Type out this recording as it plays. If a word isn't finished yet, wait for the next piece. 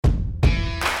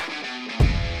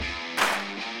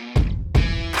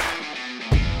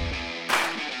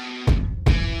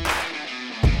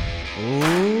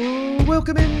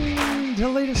to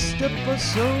the latest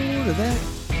episode of that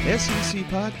SEC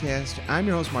podcast. I'm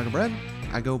your host, Myles Brennan.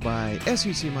 I go by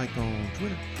SEC Mike on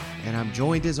Twitter, and I'm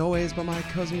joined as always by my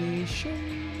cousin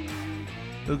Shane,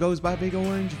 who goes by Big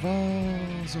Orange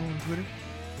Vols on Twitter.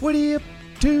 What are you up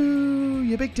to,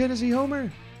 you big Tennessee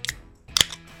homer?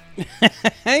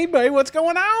 Hey, buddy, what's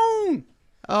going on?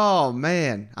 Oh,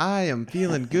 man, I am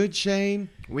feeling good, Shane.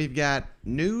 We've got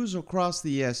news across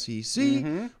the SEC.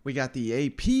 Mm-hmm. We got the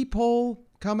AP poll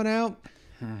coming out.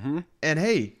 Mm-hmm. And,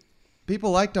 hey,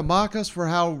 people like to mock us for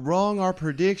how wrong our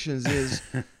predictions is.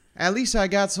 At least I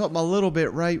got something a little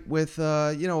bit right with,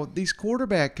 these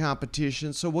quarterback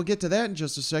competitions. So we'll get to that in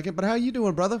just a second. But how you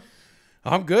doing, brother?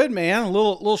 I'm good, man. A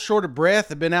little short of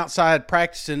breath. I've been outside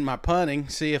practicing my punting.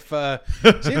 See if the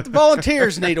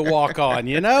volunteers need a walk on.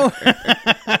 Hey,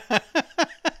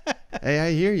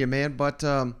 I hear you, man. But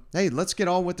hey, let's get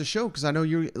on with the show because I know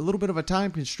you're a little bit of a time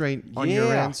constraint on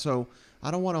your end, so I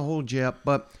don't want to hold you up.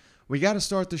 But we got to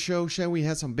start the show, Shane. We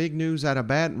had some big news out of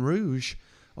Baton Rouge.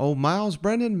 Oh, Myles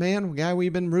Brennan, man, a guy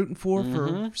we've been rooting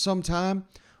for some time,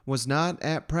 was not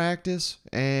at practice,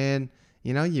 and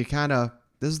you kind of.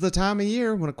 This is the time of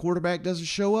year when a quarterback doesn't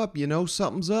show up,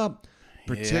 something's up,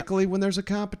 particularly when there's a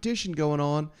competition going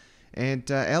on. And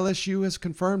LSU has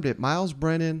confirmed it. Myles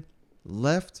Brennan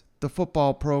left the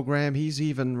football program. He's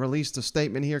even released a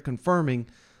statement here confirming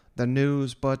the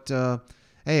news. But,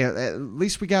 hey, at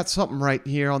least we got something right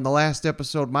here on the last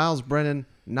episode. Myles Brennan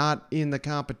not in the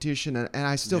competition. And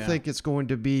I still think it's going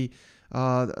to be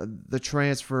the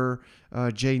transfer,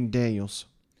 Jaden Daniels.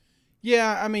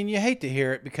 Yeah, I mean, you hate to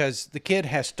hear it because the kid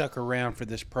has stuck around for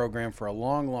this program for a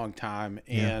long, long time.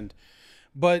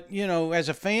 But, as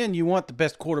a fan, you want the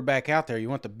best quarterback out there. You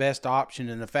want the best option.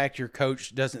 And the fact your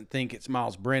coach doesn't think it's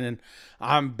Myles Brennan,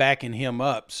 I'm backing him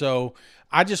up. So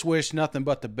I just wish nothing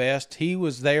but the best. He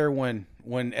was there when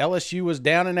LSU was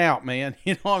down and out, man.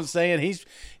 You know what I'm saying? He's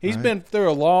right. Been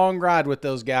through a long ride with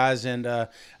those guys. And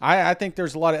I think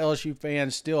there's a lot of LSU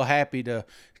fans still happy to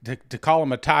call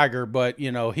him a Tiger, but,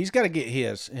 he's got to get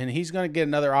his, and he's going to get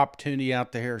another opportunity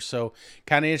out there. So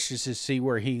kind of interested to see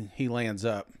where he lands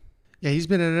up. Yeah, he's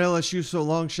been at LSU so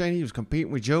long, Shane, he was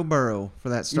competing with Joe Burrow for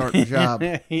that starting job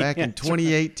back in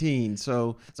 2018. Right.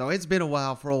 So it's been a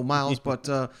while for old Myles, but,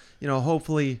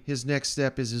 hopefully his next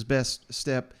step is his best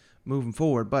step moving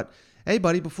forward. But, hey,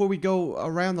 buddy, before we go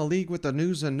around the league with the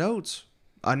news and notes,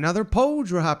 another poll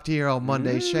dropped here on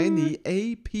Monday, Shane, the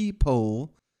AP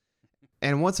poll.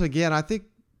 And once again, I think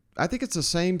it's the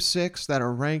same 6 that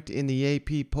are ranked in the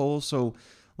AP poll. So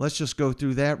let's just go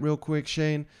through that real quick,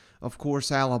 Shane. Of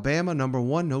course, Alabama, number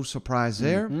 1, no surprise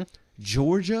there. Mm-hmm.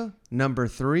 Georgia, number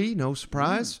 3, no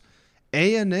surprise.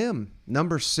 A&M,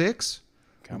 number 6.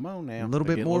 Come on now. A little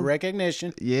bit more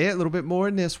recognition. Yeah, a little bit more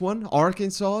in this one.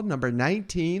 Arkansas, number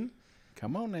 19.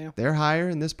 Come on now. They're higher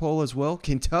in this poll as well.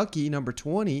 Kentucky, number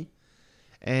 20.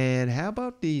 And how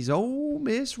about these Ole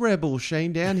Miss Rebels,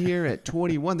 Shane, down here at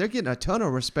 21? They're getting a ton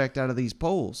of respect out of these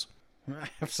polls.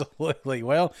 Absolutely.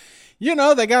 Well, they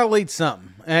got to lead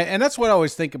something. And that's what I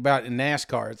always think about in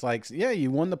NASCAR. It's like, yeah, you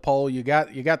won the pole. You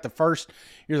got the first,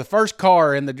 you're the first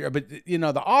car in the, but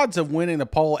the odds of winning the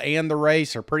pole and the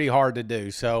race are pretty hard to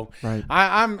do. So right.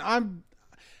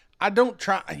 I don't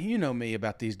try, me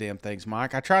about these damn things,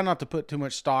 Mike. I try not to put too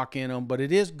much stock in them, but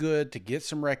it is good to get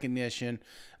some recognition,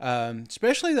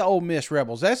 especially the Ole Miss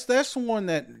Rebels. That's the one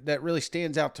that really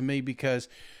stands out to me because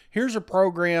here's a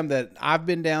program that I've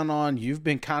been down on, you've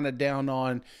been kind of down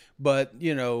on, but,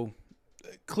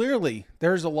 clearly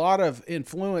there's a lot of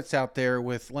influence out there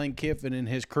with Lane Kiffin and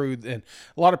his crew, and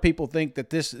a lot of people think that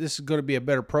this is going to be a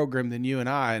better program than you and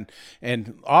I,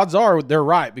 and odds are they're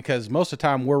right because most of the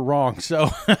time we're wrong. So,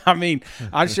 I mean,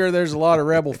 I'm sure there's a lot of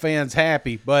Rebel fans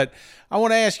happy, but I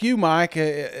want to ask you, Mike,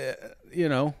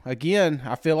 again,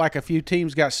 I feel like a few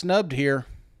teams got snubbed here.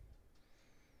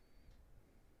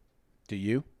 Do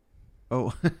you?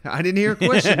 Oh, I didn't hear a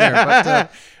question there. But,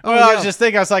 I was just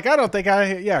thinking,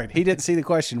 he didn't see the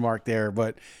question mark there.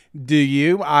 But do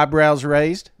you? Eyebrows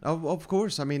raised? Oh, of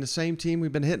course. I mean, the same team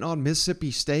we've been hitting on,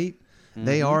 Mississippi State. Mm-hmm.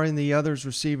 They are in the others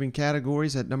receiving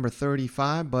categories at number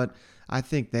 35, but I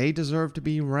think they deserve to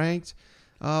be ranked.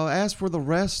 As for the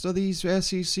rest of these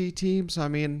SEC teams, I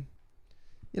mean,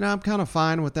 I'm kind of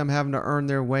fine with them having to earn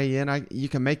their way in. You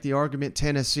can make the argument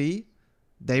Tennessee.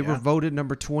 They were voted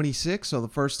number 26, so the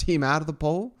first team out of the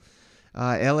poll.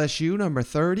 LSU, number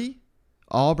 30.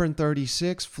 Auburn,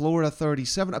 36. Florida,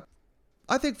 37.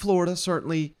 I think Florida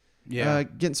certainly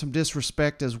getting some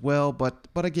disrespect as well. But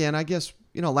again, I guess,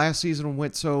 last season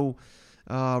went so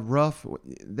rough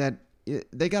that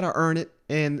they got to earn it,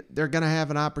 and they're going to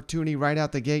have an opportunity right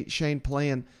out the gate, Shane,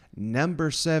 playing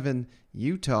number 7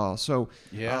 Utah. So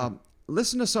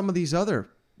listen to some of these other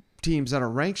teams that are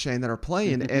ranked, Shane, that are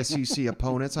playing SEC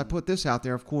opponents. I put this out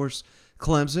there, of course.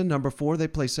 Clemson, number 4. They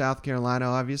play South Carolina,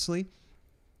 obviously.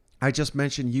 I just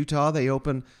mentioned Utah. They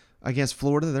open against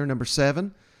Florida. They're number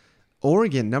 7.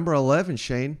 Oregon, number 11,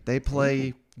 Shane. They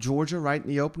play Georgia right in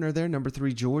the opener there. Number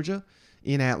 3, Georgia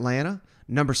in Atlanta.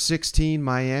 Number 16,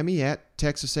 Miami at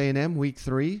Texas A&M, week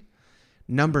 3.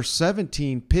 Number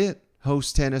 17, Pitt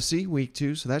hosts Tennessee, week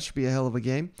 2. So that should be a hell of a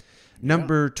game.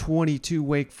 Number 22,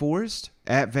 Wake Forest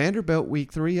at Vanderbilt,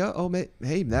 week 3.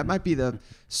 Hey, that might be the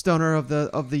stunner of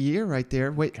the year right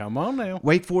there. Wait, come on now.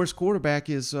 Wake Forest quarterback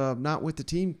is not with the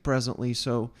team presently,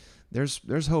 so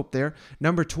there's hope there.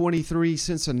 Number 23,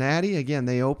 Cincinnati. Again,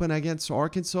 they open against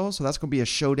Arkansas, so that's going to be a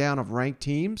showdown of ranked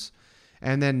teams.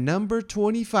 And then number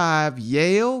 25,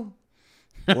 Yale,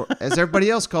 or as everybody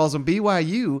else calls them,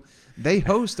 BYU. They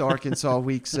host Arkansas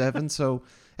week 7, so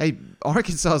hey,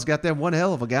 Arkansas's got that one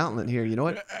hell of a gauntlet here. You know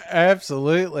what?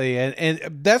 Absolutely,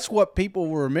 and that's what people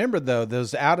will remember though.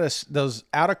 Those out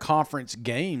of conference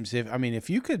games. If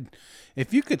you could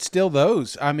steal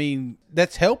those,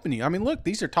 that's helping you. Look,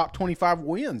 these are top 25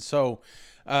 wins. So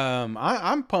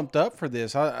I'm pumped up for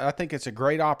this. I think it's a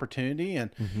great opportunity, and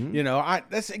I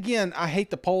hate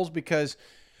the polls because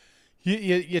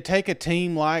you take a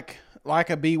team like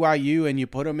a BYU and you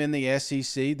put them in the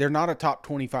SEC, they're not a top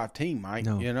 25 team, Mike.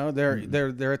 No.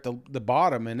 They're at the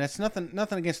bottom, and that's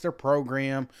nothing against their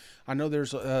program. I know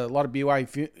there's a lot of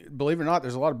BYU, believe it or not,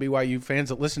 there's a lot of BYU fans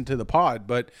that listen to the pod,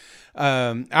 but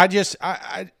I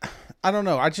don't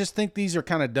know. I just think these are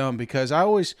kind of dumb because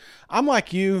I'm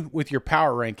like you with your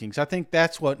power rankings. I think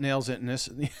that's what nails it in this.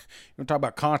 We're talk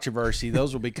about controversy.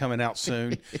 Those will be coming out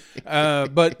soon.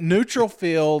 But neutral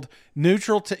field,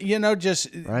 just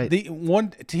right. The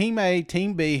one team A,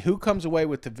 team B, who comes away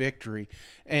with the victory?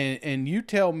 And you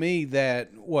tell me that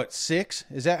 6?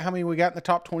 Is that how many we got in the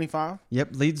top 25? Yep,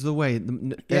 leads the way.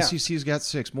 The SEC's got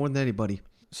 6, more than anybody.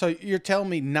 So you're telling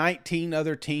me 19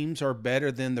 other teams are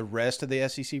better than the rest of the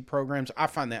SEC programs? I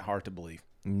find that hard to believe.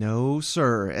 No,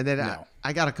 sir. And then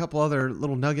I got a couple other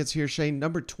little nuggets here, Shane.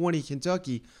 Number 20,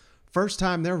 Kentucky. First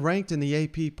time they're ranked in the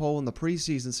AP poll in the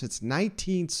preseason since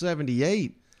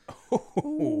 1978.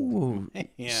 Ooh,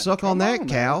 suck on that,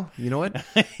 Cal. You know what?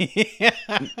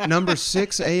 Number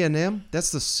 6, A&M.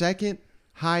 That's the second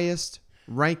highest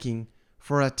ranking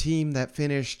for a team that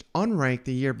finished unranked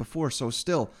the year before. So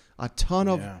still a ton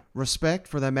of respect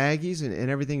for the Aggies and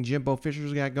everything Jimbo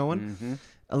Fisher's got going. Mm-hmm.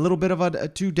 A little bit of a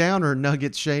two-downer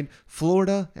nugget, Shane.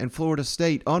 Florida and Florida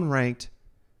State unranked.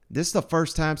 This is the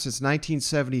first time since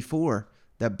 1974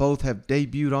 that both have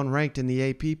debuted unranked in the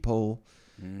AP poll.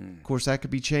 Of course, that could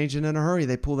be changing in a hurry.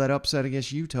 They pull that upset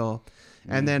against Utah.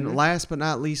 And then last but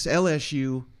not least,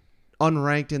 LSU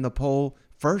unranked in the poll.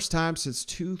 First time since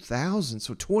 2000,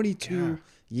 so 22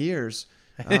 years.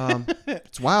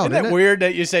 It's wild, Isn't it? Weird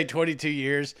that you say 22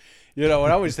 years? When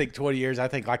I always think 20 years, I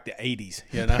think like the 80s,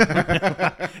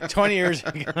 20 years.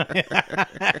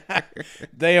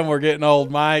 Damn, we're getting old,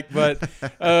 Mike. But,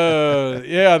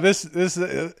 I'm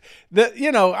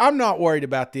not worried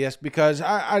about this because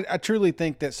I truly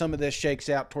think that some of this shakes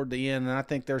out toward the end. And I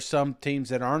think there's some teams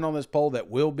that aren't on this poll that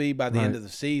will be by the end of the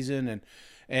season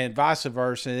and vice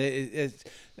versa.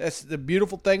 That's the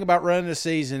beautiful thing about running the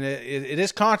season. It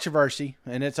is controversy,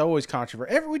 and it's always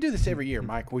controversy. We do this every year,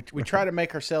 Mike. We try to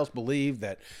make ourselves believe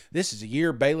that this is the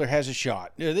year Baylor has a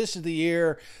shot. This is the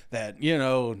year that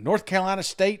North Carolina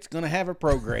State's going to have a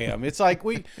program. It's like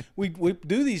we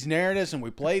do these narratives and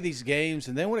we play these games,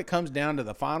 and then when it comes down to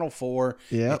the Final Four,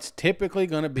 it's typically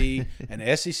going to be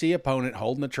an SEC opponent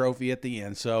holding the trophy at the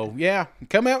end. So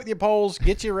come out with your polls,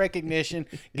 get your recognition,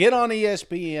 get on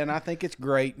ESPN. I think it's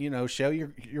great. Show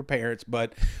your parents,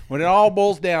 but when it all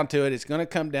boils down to it, it's going to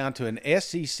come down to an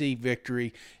SEC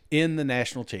victory in the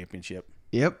national championship.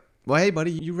 Yep. Well, hey,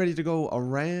 buddy, you ready to go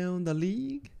around the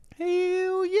league?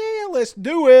 Hell yeah, let's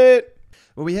do it.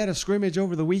 Well, we had a scrimmage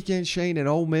over the weekend, Shane, and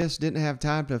Ole Miss didn't have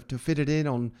time to fit it in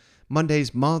on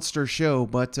Monday's monster show,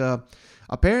 but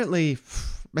apparently,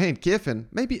 man, Kiffin,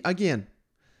 maybe, again,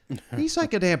 he's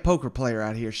like a damn poker player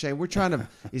out here, Shane. We're trying to,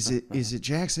 is it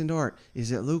Jackson Dart?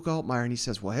 Is it Luke Altmaier? And he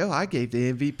says, well, hell, I gave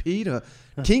the MVP to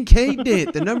Kincaid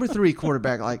did, the number 3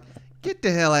 quarterback. Like, get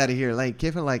the hell out of here, Lane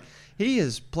Kiffin. Like, he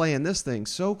is playing this thing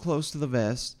so close to the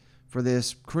vest for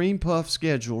this cream puff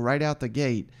schedule right out the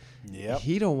gate. Yep.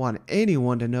 He don't want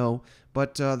anyone to know.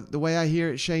 But the way I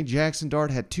hear it, Shane, Jackson Dart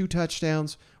had 2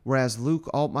 touchdowns, whereas Luke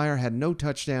Altmaier had no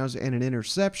touchdowns and an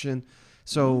interception.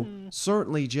 So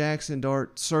certainly Jackson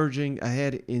Dart surging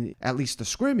ahead in at least the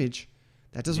scrimmage.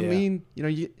 That doesn't mean,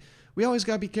 we always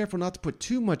got to be careful not to put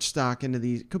too much stock into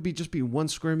these. It could be just one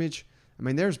scrimmage. I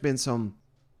mean, there's been some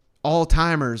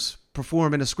all-timers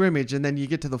perform in a scrimmage, and then you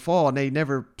get to the fall, and they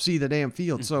never see the damn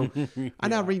field. So I'm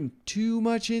not reading too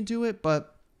much into it,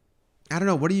 but I don't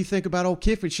know. What do you think about old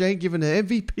Kiffin, Shane, giving the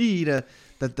MVP to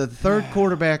the third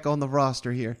quarterback on the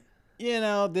roster here?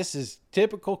 This is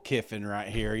typical Kiffin right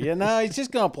here. He's just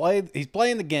going to play. He's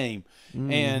playing the game.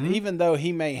 Mm-hmm. And even though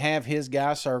he may have his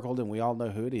guy circled, and we all know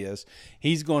who it is,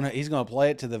 he's going to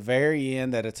play it to the very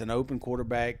end, that it's an open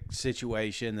quarterback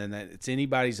situation and that it's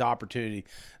anybody's opportunity.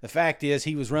 The fact is,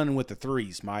 he was running with the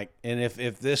threes, Mike. And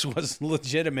if this was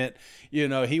legitimate,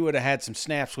 he would have had some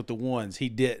snaps with the ones. He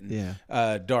didn't.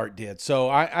 Yeah. Dart did.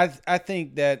 So I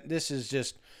think that this is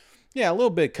just, a little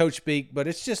bit coach speak, but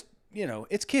it's just,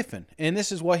 it's Kiffin, and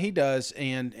this is what he does,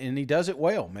 and he does it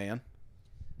well, man.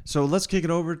 So let's kick it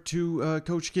over to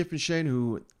Coach Kiffin, Shane,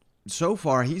 who so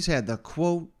far he's had the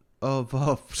quote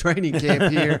of training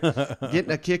camp here,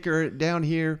 getting a kicker down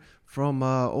here from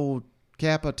old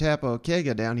Kappa Tappa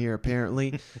Kega down here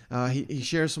apparently. He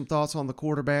shares some thoughts on the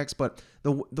quarterbacks, but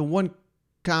the one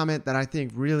comment that I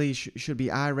think really should be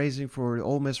eye-raising for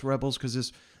Ole Miss Rebels,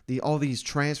 because all these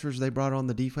transfers they brought on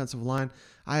the defensive line.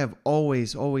 I have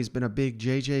always been a big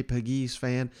J.J. Pegues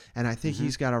fan, and I think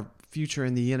he's got a future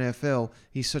in the NFL.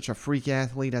 He's such a freak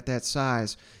athlete at that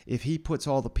size. If he puts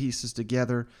all the pieces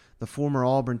together, the former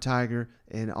Auburn Tiger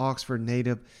and Oxford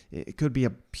native, it could be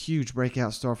a huge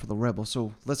breakout star for the Rebels.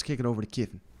 So let's kick it over to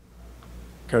Kiffin.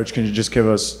 Coach, can you give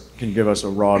us a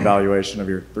raw evaluation of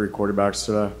your three quarterbacks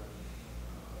today?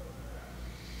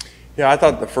 Yeah, I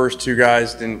thought the first two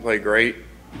guys didn't play great.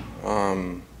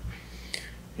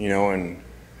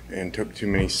 And took too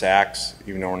many sacks,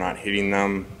 even though we're not hitting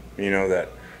them, that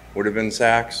would have been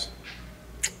sacks.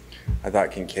 I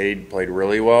thought Kincaid played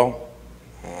really well.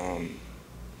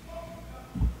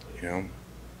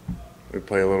 We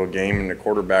play a little game in the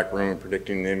quarterback room and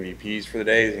predicting the MVPs for the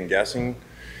days and guessing.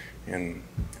 And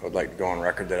I would like to go on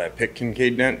record that I picked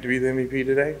Kincaid Dent to be the MVP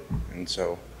today. And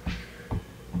so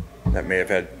that may have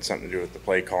had something to do with the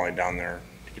play calling down there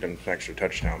to get him some extra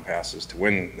touchdown passes to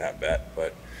win that bet.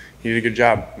 But he did a good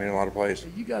job, made a lot of plays.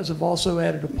 You guys have also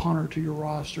added a punter to your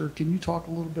roster. Can you talk a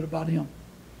little bit about him?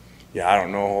 Yeah, I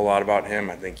don't know a whole lot about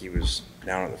him. I think he was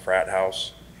down at the frat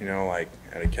house, like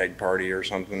at a keg party or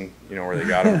something, where they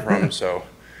got him from. So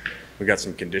we got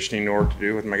some conditioning work to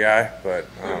do with my guy. But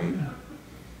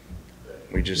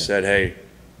we just said, hey,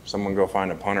 someone go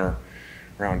find a punter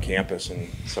around campus. And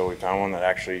so we found one that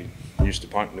actually used to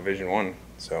punt in Division I.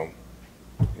 So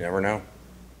you never know.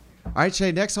 All right,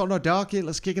 Shay, next on the docket,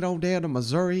 let's kick it on down to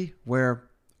Missouri, where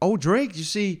Drake, you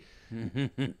see,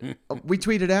 we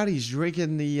tweeted out he's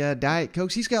drinking the Diet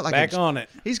Cokes. He's got on it.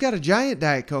 He's got a giant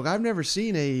Diet Coke. I've never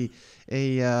seen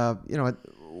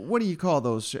what do you call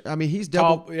those? I mean, he's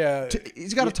double.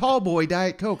 He's got a tall boy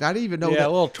Diet Coke. I didn't even know that. Yeah, a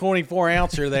little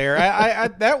 24-ouncer there.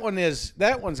 That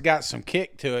one's got some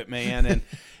kick to it, man.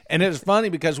 And it was funny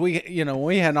because we had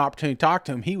an opportunity to talk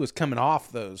to him. He was coming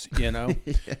off those, Yeah.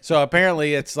 So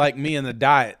apparently it's like me and the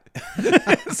diet.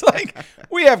 It's like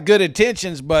we have good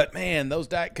intentions, but man, those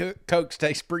Diet Cokes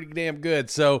taste pretty damn good.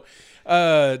 So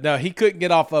no, he couldn't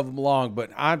get off of them long.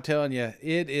 But I'm telling you,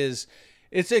 he's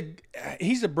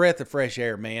a breath of fresh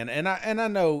air, man. And I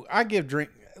know I give a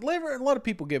lot of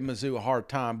people give Mizzou a hard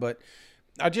time, but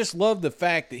I just love the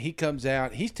fact that he comes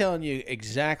out. He's telling you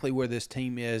exactly where this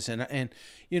team is, and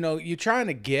you're trying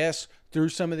to guess through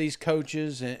some of these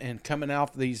coaches and coming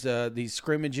out these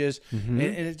scrimmages, and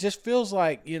it just feels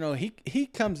like he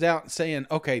comes out saying,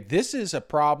 okay, this is a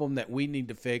problem that we need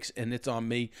to fix, and it's on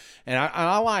me, and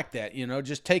I like that,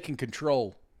 just taking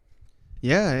control.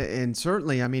 Yeah, and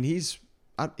certainly, I mean, he's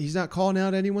not calling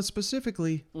out anyone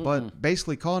specifically, but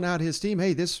basically calling out his team.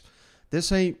 Hey, this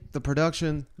ain't the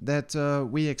production that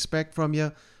we expect from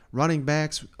you. Running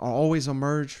backs are always a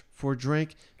merge for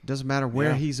Drink. It doesn't matter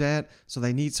where he's at, so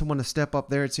they need someone to step up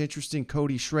there. It's interesting,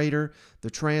 Cody Schrader,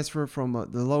 the transfer from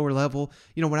the lower level.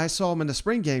 When I saw him in the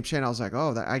spring game, Shane, I was like,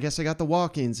 I guess I got the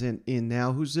walk-ins in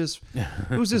now. Who's this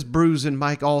bruising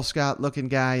Mike Allscott-looking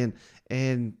guy?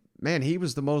 And man, he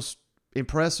was the most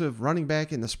impressive running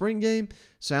back in the spring game.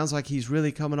 Sounds like he's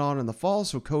really coming on in the fall,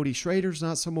 so Cody Schrader's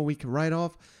not someone we can write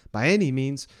off by any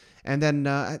means. And then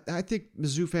I think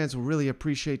Mizzou fans will really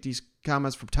appreciate these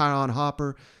comments from Tyron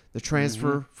Hopper, the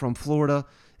transfer from Florida.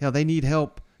 They need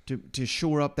help to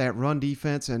shore up that run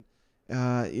defense. And,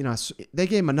 they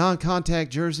gave him a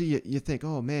non-contact jersey. You think,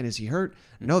 oh, man, is he hurt?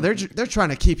 No, they're trying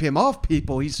to keep him off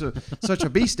people. He's such a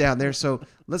beast down there. So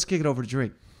let's kick it over to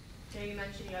Drake. Jay, you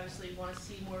mentioned you obviously want to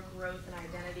see more growth and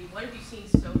identity identity. What have you seen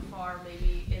so far,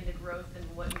 maybe in the growth and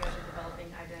what you guys are developing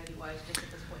identity-wise just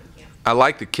at this point in camp? I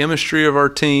like the chemistry of our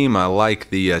team. I like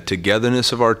the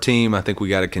togetherness of our team. I think we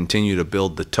got to continue to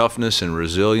build the toughness and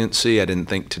resiliency. I didn't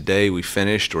think today we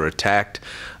finished or attacked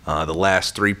the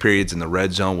last 3 periods in the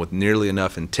red zone with nearly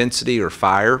enough intensity or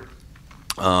fire.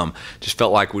 Just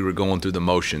felt like we were going through the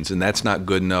motions, and that's not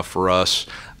good enough for us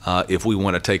if we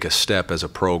want to take a step as a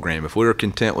program. If we were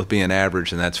content with being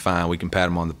average, then that's fine. We can pat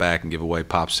them on the back and give away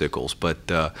popsicles,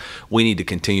 but we need to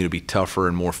continue to be tougher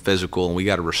and more physical, and we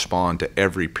got to respond to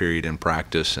every period in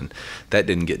practice, and that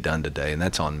didn't get done today, and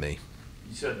that's on me.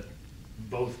 You said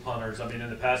both punters. I mean, in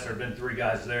the past there have been 3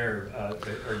 guys there.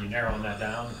 Are you narrowing that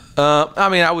down?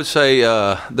 I would say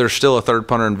there's still a third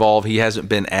punter involved. He hasn't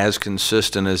been as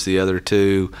consistent as the other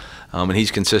 2, and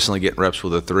he's consistently getting reps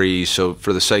with a 3. So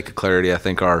for the sake of clarity, I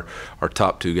think our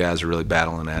top 2 guys are really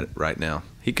battling at it right now.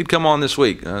 He could come on this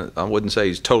week. I wouldn't say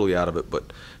he's totally out of it,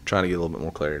 but trying to get a little bit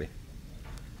more clarity.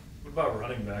 What about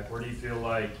running back? Where do you feel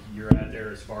like you're at there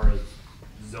as far as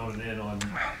zoning in on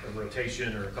a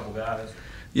rotation or a couple guys?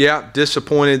 Yeah,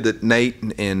 disappointed that Nate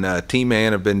and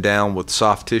T-Man have been down with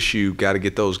soft tissue. Got to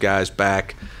get those guys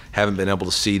back. Haven't been able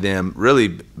to see them.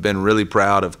 Been really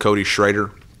proud of Cody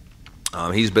Schrader.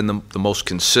 He's been the most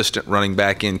consistent running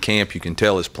back in camp. You can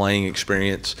tell his playing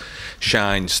experience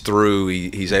shines through.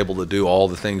 He's able to do all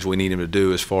the things we need him to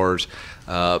do as far as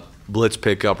blitz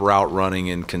pickup, route running,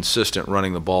 and consistent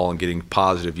running the ball and getting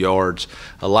positive yards.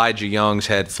 Elijah Young's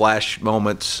had flash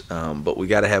moments, but we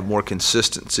got to have more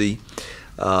consistency.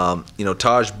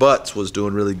 Taj Butts was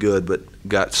doing really good, but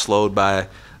got slowed by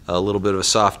a little bit of a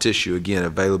soft tissue. Again,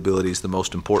 availability is the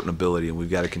most important ability, and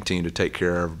we've got to continue to take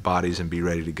care of our bodies and be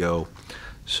ready to go.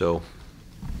 So,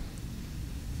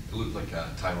 it looked like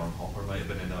Tyron Hopper might have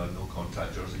been in a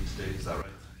no-contact jersey today. Is that right?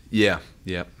 Yeah,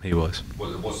 he was.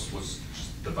 What's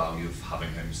just the value of having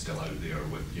him still out there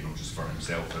with just for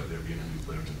himself out there being a new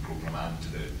player to the program and to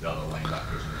the other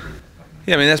linebackers in the group?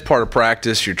 Yeah, that's part of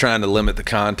practice. You're trying to limit the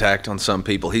contact on some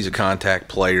people. He's a contact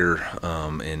player,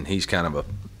 and he's kind of a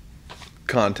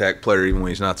contact player even when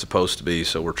he's not supposed to be.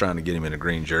 So we're trying to get him in a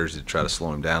green jersey to try to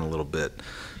slow him down a little bit.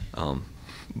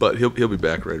 But he'll be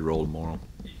back ready to roll tomorrow.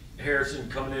 Harrison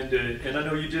coming into, and I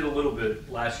know you did a little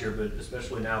bit last year, but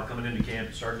especially now coming into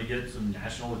camp, starting to get some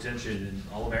national attention and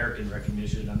All-American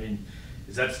recognition. I mean,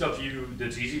 is that stuff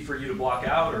that's easy for you to block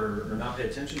out or not pay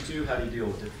attention to? How do you deal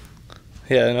with it?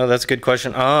 Yeah, no, that's a good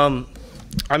question. I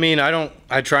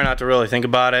try not to really think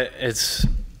about it.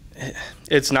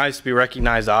 It's nice to be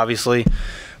recognized, obviously,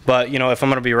 but if I'm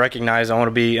going to be recognized, I want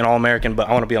to be an All-American, but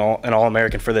I want to be an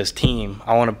All-American for this team.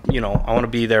 I want to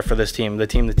be there for this team, the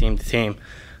team.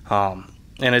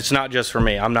 And it's not just for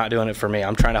me. I'm not doing it for me.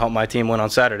 I'm trying to help my team win on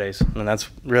Saturdays, and that's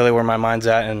really where my mind's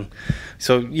at. And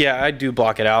so, yeah, I do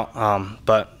block it out,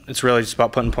 but it's really just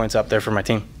about putting points up there for my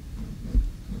team.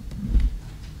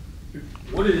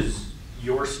 What is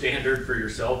your standard for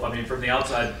yourself? I mean, from the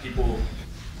outside, people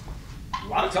a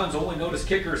lot of times only notice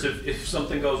kickers if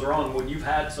something goes wrong. When you've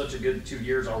had such a good 2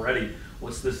 years already,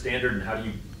 what's the standard and how do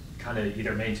you kind of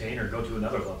either maintain or go to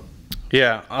another level?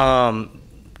 Yeah,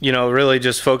 really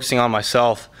just focusing on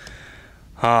myself.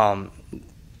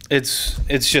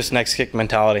 It's just next kick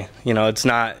mentality. It's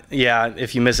not,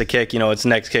 if you miss a kick, it's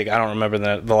next kick. I don't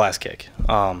remember the last kick.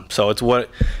 So it's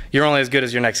you're only as good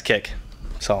as your next kick.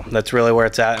 So that's really where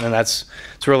it's at, and it's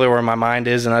really where my mind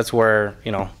is, and that's where,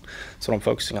 that's what I'm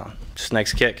focusing on. Just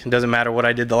next kick. It doesn't matter what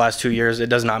I did the last 2 years. It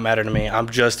does not matter to me. I'm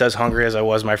just as hungry as I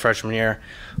was my freshman year.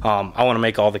 I want to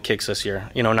make all the kicks this year.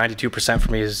 92%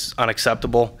 for me is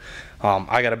unacceptable.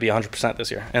 I got to be 100% this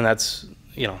year, and that's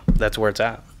where it's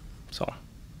at. So.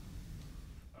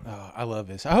 I love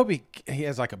this. I hope he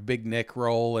has like a big neck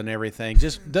roll and everything.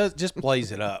 Just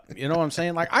plays it up. You know what I'm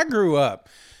saying? Like, I grew up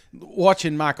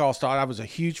watching Mike Allstott. I was a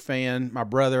huge fan. My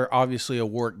brother, obviously a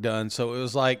work done. So it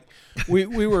was like we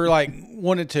were like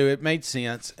wanted to. It made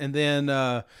sense. And then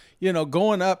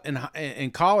going up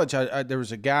in college, there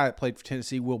was a guy that played for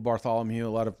Tennessee, Will Bartholomew.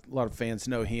 A lot of fans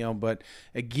know him. But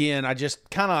again, I just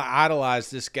kind of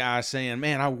idolized this guy, saying,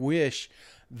 "Man, I wish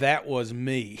that was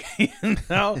me," And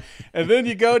then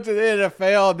you go to the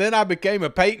NFL, and then I became a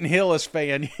Peyton Hillis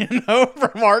fan,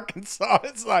 from Arkansas.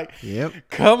 It's like, yep,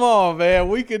 come on, man,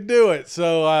 we could do it.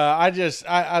 So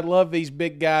I love these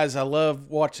big guys. I love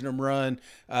watching them run.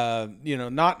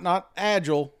 Not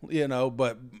agile,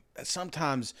 but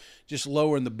sometimes just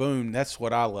lowering the boom. That's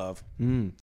what I love.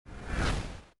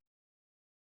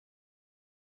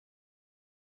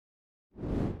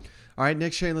 All right,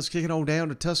 next, Shane, let's kick it on down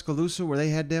to Tuscaloosa, where they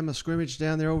had them a scrimmage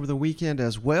down there over the weekend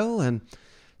as well. And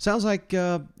sounds like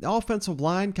the offensive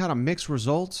line kind of mixed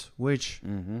results, which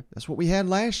that's what we had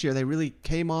last year. They really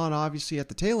came on, obviously, at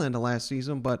the tail end of last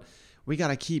season, but we got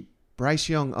to keep Bryce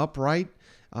Young upright.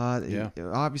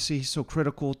 Obviously, he's so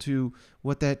critical to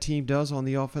what that team does on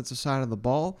the offensive side of the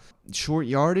ball. Short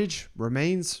yardage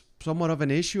remains somewhat of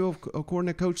an issue, according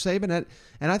to Coach Saban.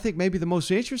 And I think maybe the most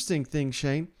interesting thing,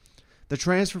 Shane, the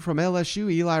transfer from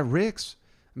LSU, Eli Ricks.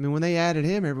 I mean, when they added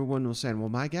him, everyone was saying, well,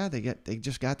 my God, they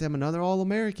just got them another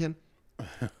All-American.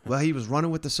 Well, he was running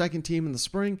with the second team in the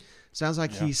spring. Sounds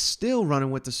like he's still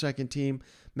running with the second team.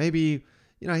 Maybe,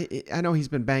 I know he's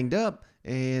been banged up,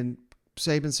 and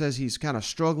Saban says he's kind of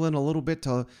struggling a little bit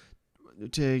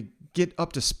to get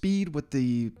up to speed with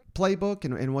the playbook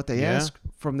and what they ask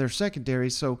from their secondary.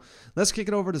 So let's kick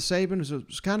it over to Saban. So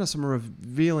it's kind of some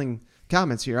revealing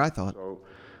comments here, I thought.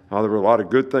 There were a lot of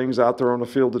good things out there on the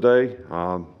field today,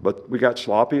 but we got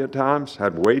sloppy at times,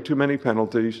 had way too many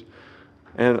penalties,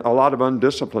 and a lot of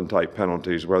undisciplined type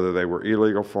penalties, whether they were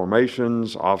illegal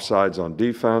formations, offsides on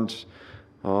defense.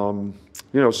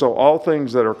 So all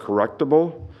things that are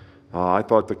correctable. I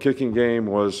thought the kicking game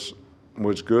was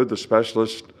good. The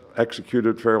specialists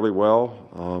executed fairly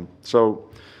well.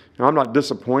 I'm not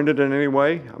disappointed in any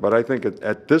way, but I think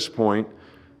at this point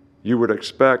you would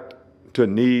expect to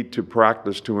need to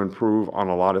practice to improve on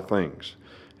a lot of things.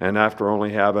 And after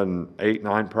only having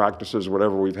 8-9 practices,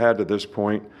 whatever we've had to this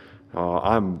point,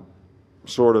 I'm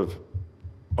sort of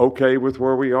okay with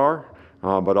where we are,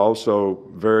 but also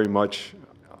very much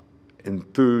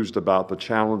enthused about the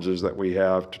challenges that we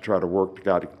have to try to work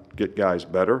to get guys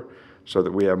better so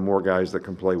that we have more guys that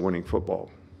can play winning football.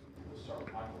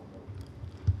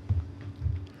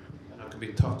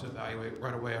 Be tough to evaluate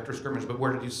right away after scrimmage, but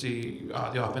where did you see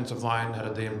the offensive line? How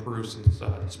did they improve since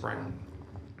spring?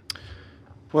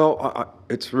 Well,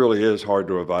 it really is hard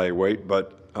to evaluate,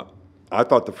 but I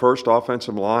thought the first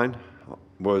offensive line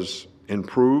was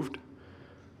improved.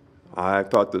 I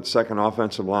thought that second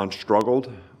offensive line struggled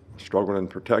in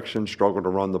protection, struggled to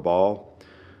run the ball.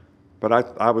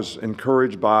 But I was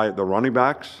encouraged by the running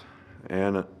backs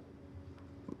and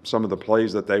some of the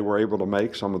plays that they were able to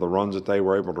make, some of the runs that they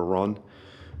were able to run.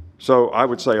 So I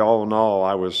would say all in all,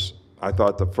 I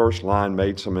thought the first line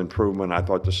made some improvement. I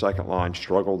thought the second line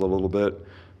struggled a little bit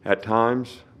at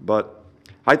times. But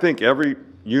I think every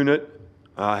unit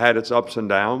had its ups and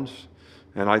downs,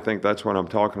 and I think that's what I'm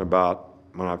talking about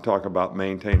when I talk about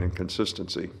maintaining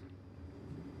consistency.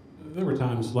 There were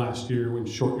times last year when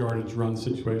short yardage run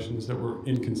situations that were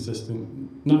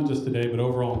inconsistent, not just today, but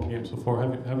overall in camp so far.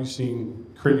 Have you seen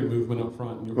creating movement up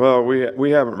front? Well,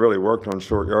 we haven't really worked on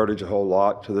short yardage a whole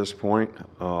lot to this point.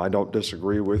 I don't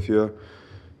disagree with you.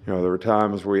 There were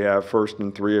times we have 1st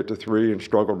and 3 at the 3 and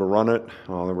struggled to run it.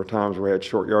 There were times we had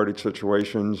short yardage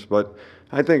situations, but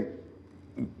I think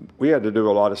we had to do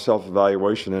a lot of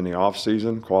self-evaluation in the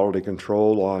off-season, quality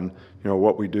control on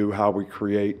what we do, how we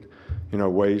create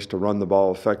ways to run the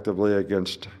ball effectively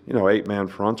against, 8-man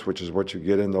fronts, which is what you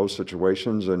get in those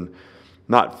situations, and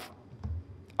not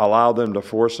allow them to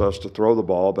force us to throw the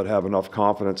ball, but have enough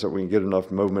confidence that we can get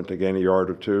enough movement to gain a yard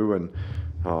or two. And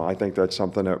I think that's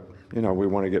something that, we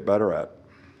want to get better at.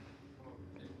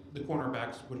 The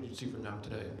cornerbacks, what did you see from them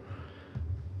today?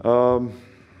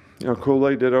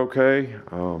 Kool-Aid did okay.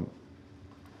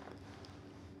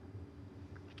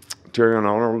 Terrion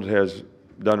Arnold has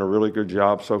done a really good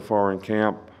job so far in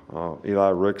camp. Eli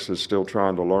Ricks is still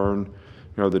trying to learn,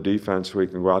 the defense so he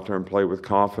can go out there and play with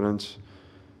confidence.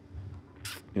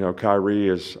 Kyrie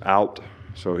is out,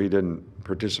 so he didn't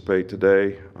participate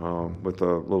today with a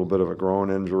little bit of a groin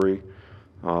injury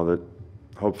that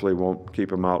hopefully won't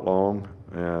keep him out long.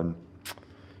 And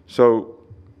so,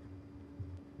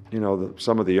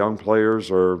 some of the young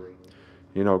players are,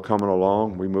 coming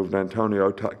along. We moved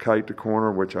Antonio Kite to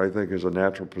corner, which I think is a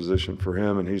natural position for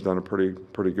him, and he's done a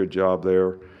pretty good job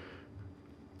there.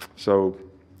 So,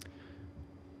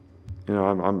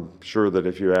 I'm sure that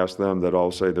if you ask them, that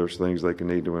all say there's things they can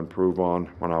need to improve on.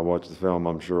 When I watch the film,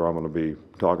 I'm sure I'm going to be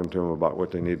talking to them about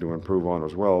what they need to improve on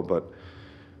as well. But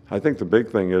I think the big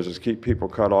thing is keep people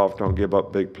cut off, don't give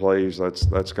up big plays.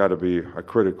 That's got to be a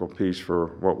critical piece for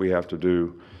what we have to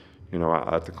do,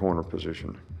 at the corner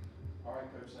position. All right,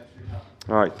 Coach, thanks for your time.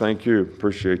 All right, thank you.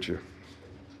 Appreciate you.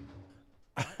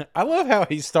 I love how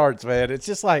he starts, man. It's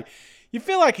just like you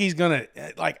feel like he's going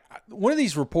to, like, one of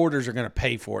these reporters are going to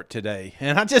pay for it today.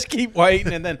 And I just keep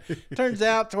waiting. And then it turns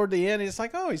out toward the end, it's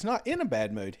like, oh, he's not in a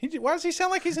bad mood. Why does he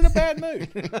sound like he's in a bad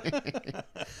mood?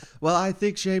 Well, I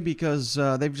think, Shane, because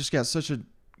they've just got such a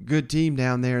good team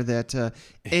down there that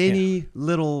any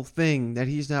little thing that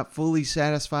he's not fully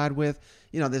satisfied with,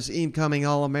 this incoming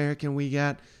All-American we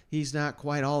got, He's not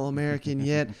quite All-American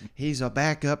yet. He's a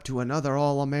backup to another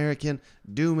All-American.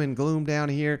 Doom and gloom down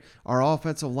here. Our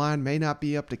offensive line may not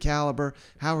be up to caliber.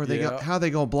 How are they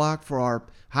going to block for our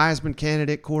Heisman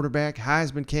candidate quarterback,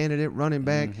 Heisman candidate running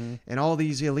back, and all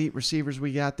these elite receivers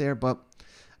we got there? But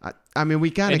I mean,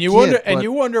 we kind of you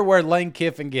wonder where Lane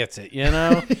Kiffin gets it. You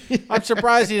know, I'm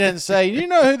surprised he didn't say, "You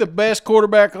know who the best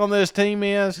quarterback on this team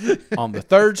is? On the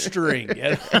third string."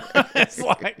 It's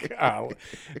like, oh,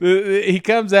 he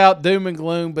comes out doom and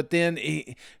gloom, but then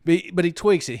he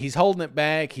tweaks it. He's holding it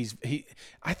back.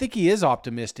 I think he is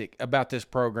optimistic about this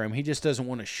program. He just doesn't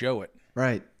want to show it.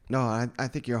 Right. No, I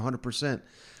think you're 100%.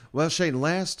 Well, Shane,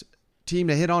 last team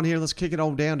to hit on here. Let's kick it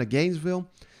on down to Gainesville,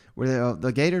 where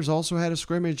the Gators also had a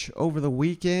scrimmage over the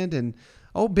weekend. And,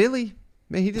 Billy,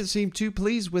 man, he didn't seem too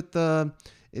pleased with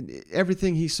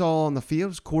everything he saw on the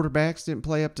field. His quarterbacks didn't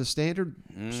play up to standard,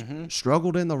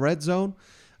 struggled in the red zone.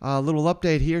 A little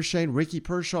update here, Shane. Ricky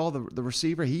Pershaw, the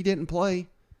receiver, he didn't play.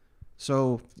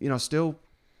 So, still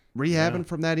rehabbing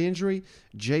from that injury.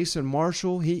 Jason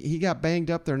Marshall, he got banged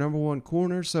up, their number one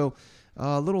corner. So,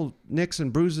 little nicks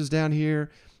and bruises down here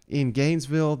in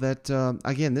Gainesville that,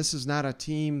 again, this is not a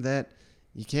team that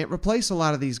you can't replace a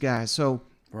lot of these guys. So,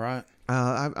 right.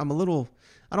 I'm a little,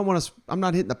 I'm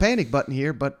not hitting the panic button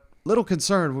here, but a little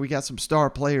concerned when we got some star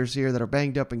players here that are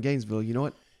banged up in Gainesville. You know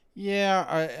what? Yeah,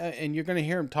 and you're going to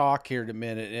hear him talk here in a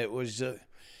minute. It was,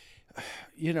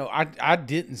 I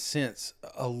didn't sense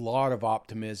a lot of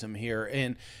optimism here.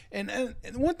 And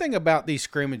one thing about these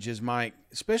scrimmages, Mike,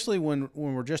 especially when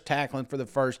we're just tackling for the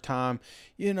first time,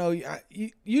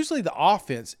 usually the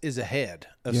offense is ahead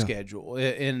of schedule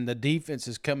and the defense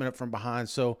is coming up from behind.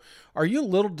 So are you a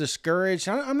little discouraged?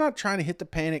 I'm not trying to hit the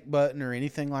panic button or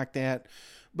anything like that.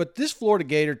 But this Florida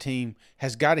Gator team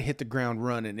has got to hit the ground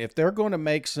running. If they're going to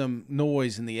make some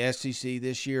noise in the SEC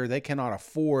this year, they cannot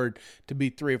afford to be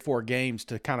 3 or 4 games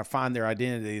to kind of find their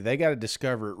identity. They got to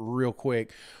discover it real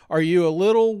quick. Are you a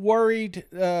little worried,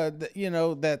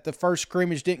 that the first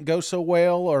scrimmage didn't go so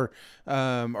well, or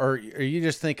you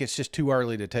just think it's just too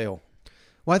early to tell?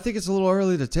 Well, I think it's a little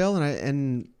early to tell,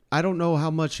 and I don't know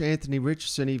how much Anthony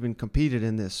Richardson even competed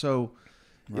in this. So,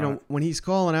 when he's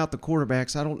calling out the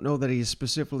quarterbacks, I don't know that he's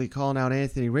specifically calling out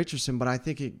Anthony Richardson, but I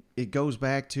think it goes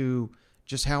back to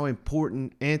just how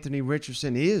important Anthony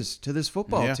Richardson is to this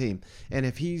football team. And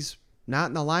if he's not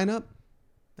in the lineup,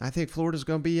 I think Florida's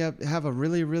going to have a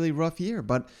really, really rough year.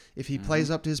 But if he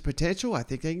plays up to his potential, I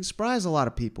think they can surprise a lot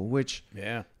of people, which,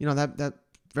 that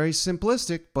very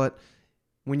simplistic. But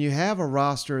when you have a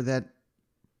roster that,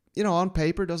 on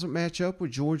paper doesn't match up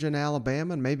with Georgia and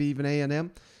Alabama and maybe even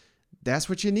A&M, that's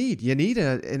what you need. You need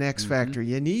an X factor.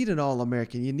 You need an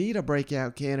All-American. You need a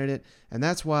breakout candidate. And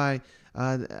that's why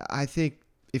I think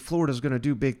if Florida's going to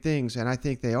do big things, and I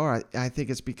think they are, I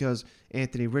think it's because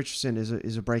Anthony Richardson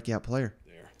is a breakout player.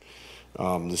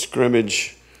 The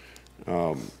scrimmage,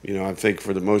 I think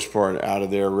for the most part out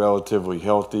of there relatively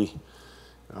healthy.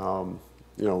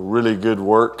 Really good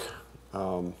work.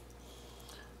 I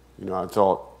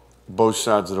thought both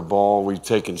sides of the ball, we've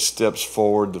taken steps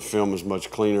forward. The film is much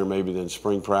cleaner maybe than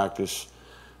spring practice.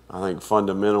 I think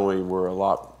fundamentally we're a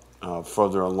lot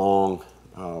further along.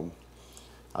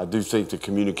 I do think the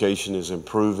communication is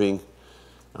improving.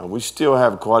 We still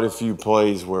have quite a few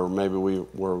plays where maybe we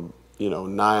were,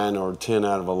 9 or 10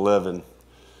 out of 11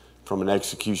 from an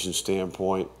execution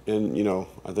standpoint. And,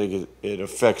 I think it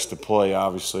affects the play,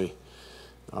 obviously.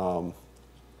 But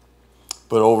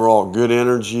overall, good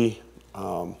energy.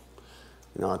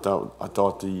 I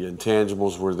thought the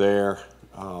intangibles were there,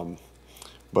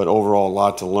 but overall a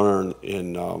lot to learn.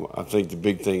 And I think the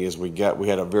big thing is we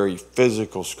had a very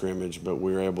physical scrimmage, but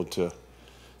we were able to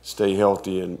stay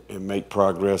healthy and make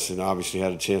progress. And obviously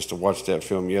had a chance to watch that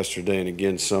film yesterday and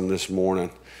again some this morning.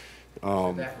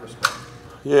 I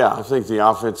think the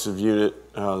offensive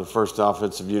unit, the first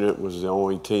offensive unit, was the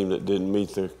only team that didn't meet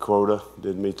the quota,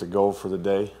 didn't meet the goal for the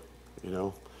day.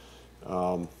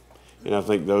 And I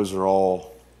think those are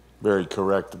all very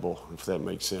correctable, if that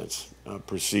makes sense,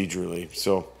 procedurally.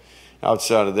 So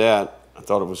outside of that, I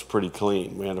thought it was pretty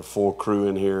clean. We had a full crew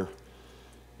in here,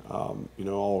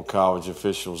 all college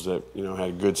officials that, had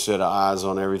a good set of eyes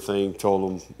on everything,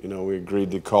 told them, we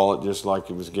agreed to call it just like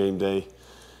it was game day.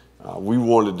 We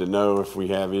wanted to know if we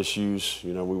have issues.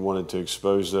 We wanted to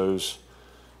expose those.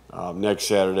 Next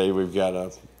Saturday, we've got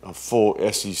a full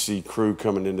SEC crew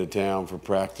coming into town for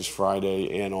practice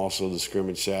Friday and also the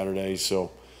scrimmage Saturday.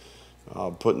 So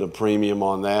putting a premium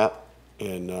on that,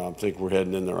 and I think we're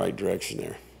heading in the right direction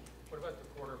there. What about the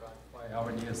quarterback play? How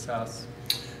would you assess?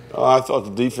 I thought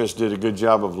the defense did a good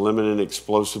job of limiting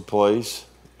explosive plays.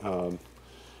 And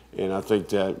I think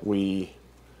that we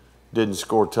didn't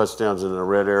score touchdowns in the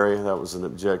red area. That was an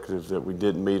objective that we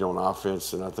didn't meet on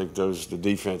offense, and I think the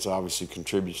defense obviously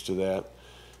contributes to that.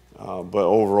 But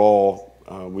overall,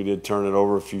 we did turn it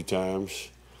over a few times.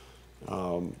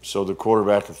 So the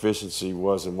quarterback efficiency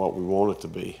wasn't what we want it to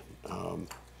be.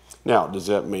 Now, does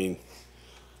that mean,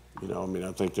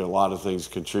 I think there are a lot of things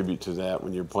contribute to that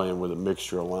when you're playing with a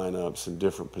mixture of lineups and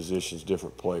different positions,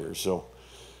 different players. So,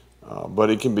 but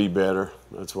it can be better.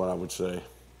 That's what I would say.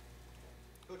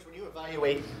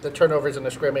 Evaluate the turnovers in the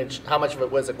scrimmage, how much of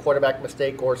it was a quarterback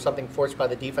mistake or something forced by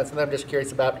the defense? And then I'm just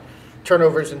curious about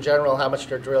turnovers in general, how much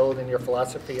they're drilled in your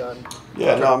philosophy on.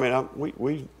 Yeah, no, I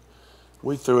mean,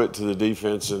 we threw it to the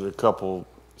defense in a couple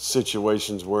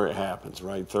situations where it happens,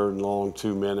 right? 3rd and long,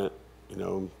 2 minute,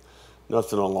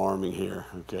 nothing alarming here,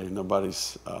 okay?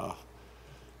 Nobody's,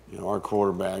 our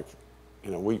quarterback,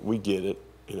 we get it.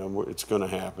 It's going to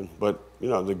happen. But,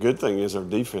 the good thing is our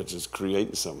defense is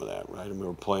creating some of that, right? I mean,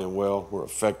 we're playing well. We're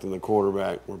affecting the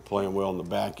quarterback. We're playing well in the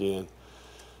back end.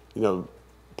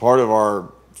 Part of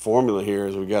our formula here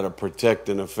is we got to protect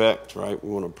and affect, right? We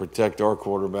want to protect our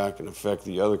quarterback and affect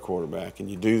the other quarterback.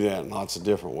 And you do that in lots of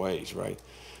different ways, right?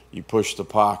 You push the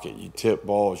pocket. You tip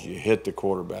balls. You hit the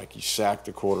quarterback. You sack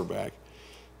the quarterback.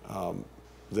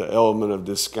 The element of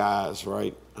disguise,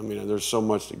 right? I mean, there's so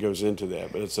much that goes into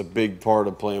that, but it's a big part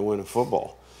of playing winning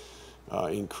football,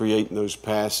 in creating those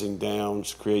passing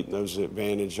downs, creating those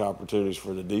advantage opportunities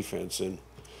for the defense. And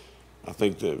I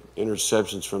think the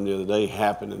interceptions from the other day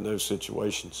happened in those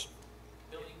situations.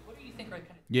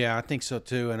 Yeah, I think so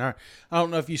too. And I don't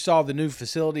know if you saw the new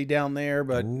facility down there,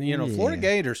 but Florida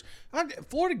Gators,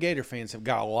 Florida Gator fans have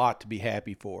got a lot to be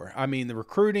happy for. I mean, the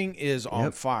recruiting is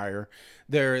on fire.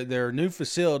 Their new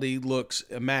facility looks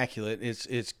immaculate.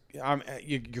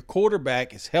 Your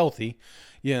quarterback is healthy.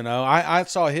 I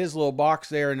saw his little box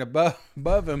there, and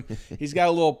above him, he's got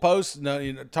a little post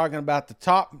talking about the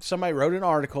top. Somebody wrote an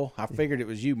article. I figured it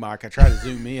was you, Mike. I tried to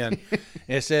zoom in.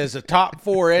 It says the top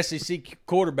 4 SEC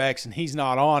quarterbacks, and he's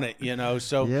not on it.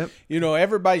 So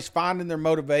everybody's finding their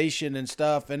motivation and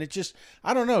stuff, and it just,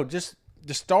 I don't know, just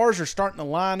the stars are starting to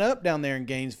line up down there in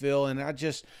Gainesville, and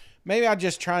maybe I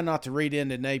just try not to read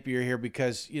into Napier here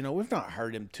because, we've not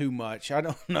heard him too much. I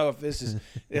don't know if this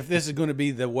is going to be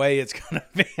the way it's going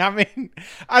to be. I mean,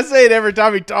 I say it every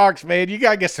time he talks, man. You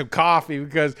got to get some coffee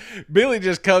because Billy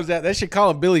just comes out. They should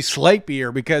call him Billy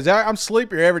Slapier because I'm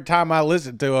sleepier every time I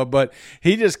listen to him. But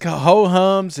he just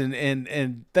ho-hums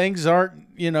and things aren't,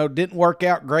 didn't work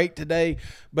out great today.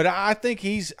 But I think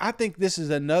this is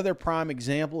another prime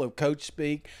example of coach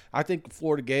speak. I think the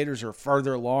Florida Gators are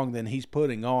further along than he's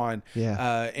putting on.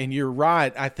 Yeah. And you're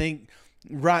right. I think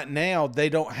right now they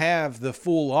don't have the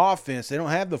full offense. They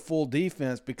don't have the full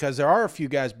defense because there are a few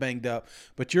guys banged up.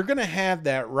 But you're going to have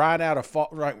that right out of fall.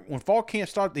 Right when fall camp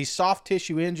starts, these soft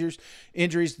tissue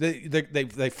injuries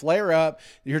they flare up.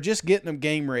 You're just getting them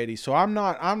game ready. So I'm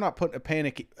not putting a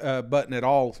panic button at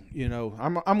all.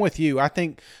 I'm with you. I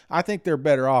think they're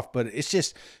better off. But it's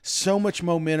just so much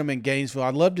momentum in Gainesville.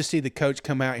 I'd love to see the coach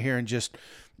come out here and just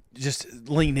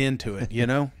lean into it,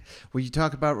 When you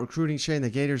talk about recruiting, Shane, the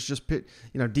Gators just put,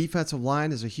 defensive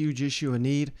line is a huge issue and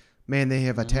need. Man, they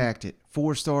have attacked it.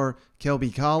 4-star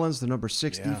Kelby Collins, the number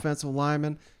 6 defensive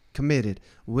lineman, committed.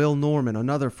 Will Norman,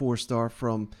 another 4-star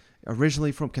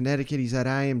originally from Connecticut. He's at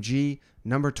IMG,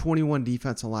 number 21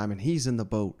 defensive lineman. He's in the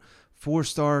boat.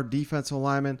 4-star defensive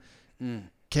lineman.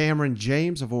 Cameron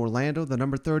James of Orlando, the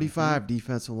number 35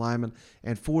 defensive lineman,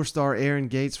 and 4-star Aaron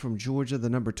Gates from Georgia, the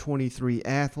number 23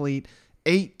 athlete.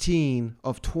 18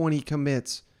 of 20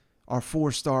 commits are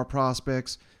 4-star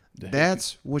prospects.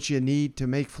 That's what you need to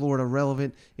make Florida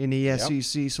relevant in the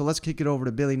SEC. So let's kick it over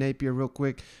to Billy Napier real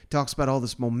quick. Talks about all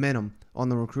this momentum on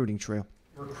the recruiting trail.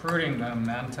 Recruiting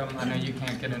momentum, I know you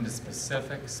can't get into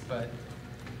specifics, but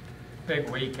big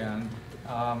weekend.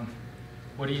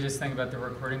 What do you just think about the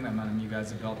recruiting momentum you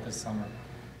guys have built this summer?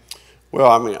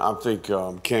 Well, I think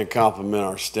can't compliment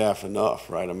our staff enough,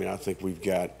 right? I think we've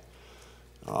got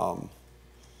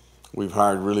we've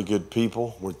hired really good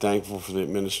people. We're thankful for the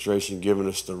administration giving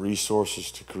us the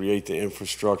resources to create the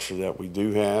infrastructure that we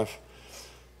do have.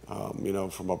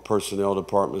 From a personnel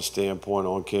department standpoint,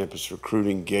 on-campus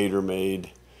recruiting, Gator-made,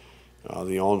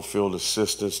 the on-field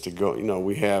assistants to go.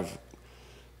 We have.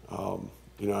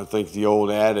 I think the old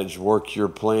adage, work your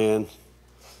plan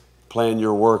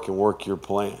your work and work your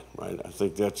plan, right? I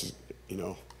think that's,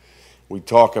 we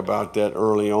talk about that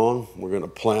early on. We're going to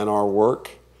plan our work.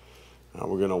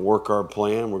 We're going to work our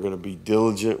plan. We're going to be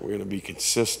diligent. We're going to be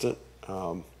consistent.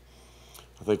 I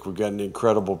think we've got an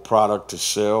incredible product to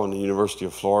sell in the University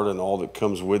of Florida and all that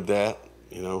comes with that.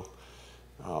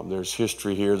 There's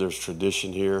history here. There's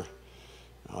tradition here.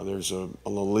 There's an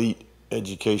elite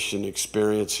education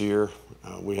experience here.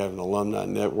 We have an alumni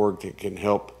network that can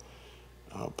help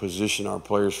position our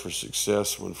players for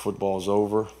success when football's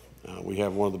over. We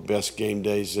have one of the best game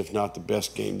days, if not the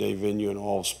best game day venue in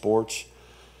all sports.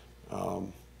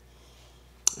 And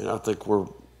I think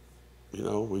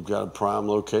we've got a prime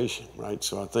location, right?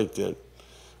 So I think that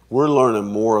we're learning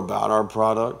more about our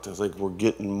product. I think we're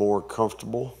getting more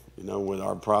comfortable, with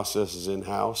our processes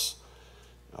in-house.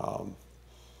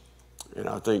 And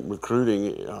I think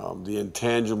recruiting, the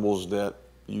intangibles that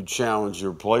you challenge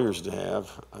your players to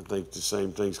have, I think the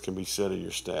same things can be said of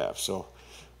your staff. So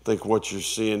I think what you're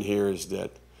seeing here is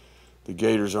that the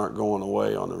Gators aren't going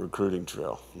away on the recruiting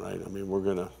trail, right? I mean, we're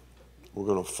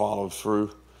gonna follow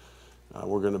through.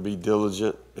 We're gonna be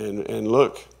diligent. And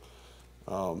look,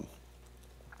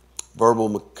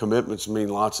 verbal commitments mean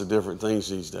lots of different things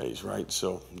these days, right?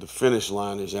 So the finish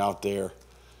line is out there,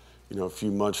 a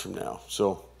few months from now.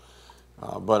 So,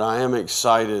 but I am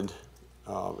excited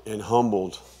and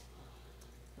humbled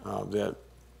that,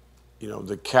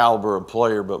 the caliber of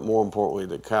player, but more importantly,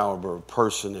 the caliber of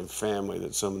person and family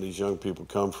that some of these young people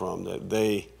come from, that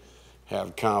they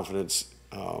have confidence,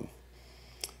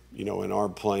 in our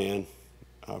plan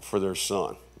for their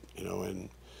son, and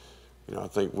I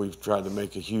think we've tried to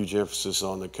make a huge emphasis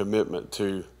on the commitment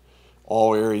to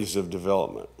all areas of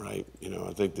development, right?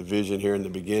 I think the vision here in the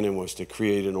beginning was to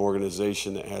create an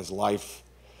organization that has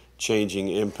life-changing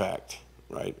impact,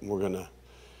 right? We're going to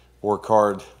work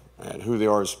hard at who they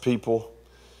are as people.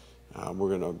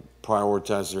 We're going to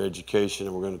prioritize their education,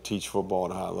 and we're going to teach football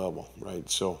at a high level, right?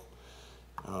 So,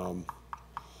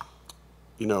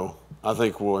 I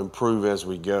think we'll improve as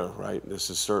we go, right? This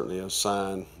is certainly a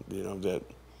sign, that,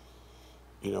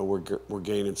 we're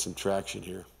gaining some traction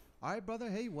here. All right, brother.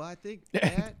 Hey, well, I think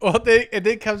that. Well, it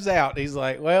then comes out. He's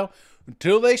like, well,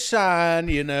 until they sign,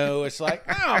 it's like,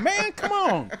 oh, man, come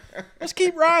on. Let's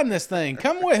keep riding this thing.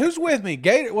 Come with. Who's with me?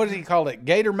 Gator, what does he call it?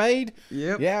 Gator Made?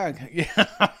 Yep. Yeah.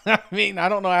 I mean, I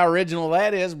don't know how original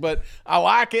that is, but I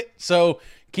like it. So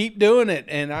keep doing it.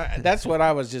 And that's what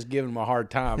I was just giving him a hard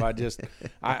time. I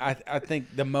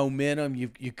think the momentum,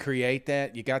 you create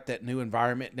that. You got that new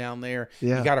environment down there.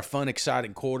 Yeah. You got a fun,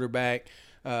 exciting quarterback.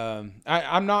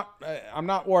 I'm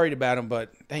not worried about him,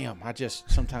 but damn,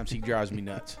 sometimes he drives me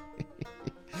nuts.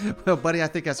 Well, buddy, I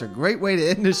think that's a great way to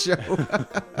end the show.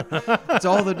 That's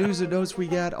all the news and notes we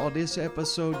got on this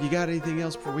episode. You got anything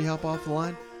else before we hop off the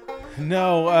line?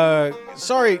 No,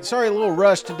 sorry, a little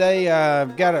rush today.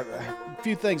 Got a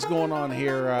few things going on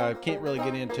here. Can't really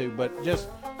get into, but just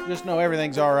know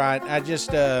everything's all right. I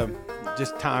just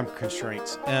time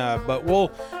constraints. But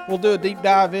we'll do a deep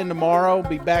dive in tomorrow.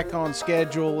 Be back on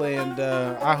schedule, and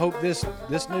I hope this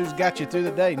news got you through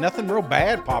the day. Nothing real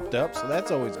bad popped up, so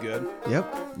that's always good.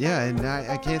 Yep. Yeah, and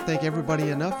I can't thank everybody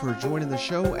enough for joining the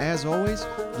show. As always,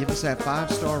 give us that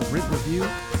 5-star written review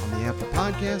on the Apple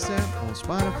Podcast app, on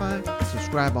Spotify,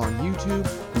 subscribe on YouTube.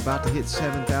 We're about to hit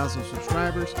 7,000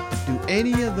 subscribers. Do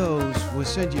any of those, we'll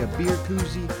send you a beer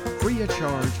koozie free of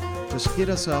charge. Just hit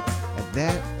us up at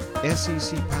that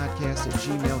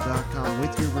secpodcast@gmail.com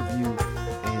with your review.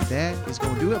 And that is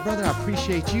going to do it, brother. I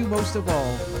appreciate you most of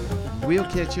all. We'll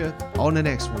catch you on the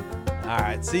next one. All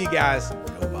right. See you guys.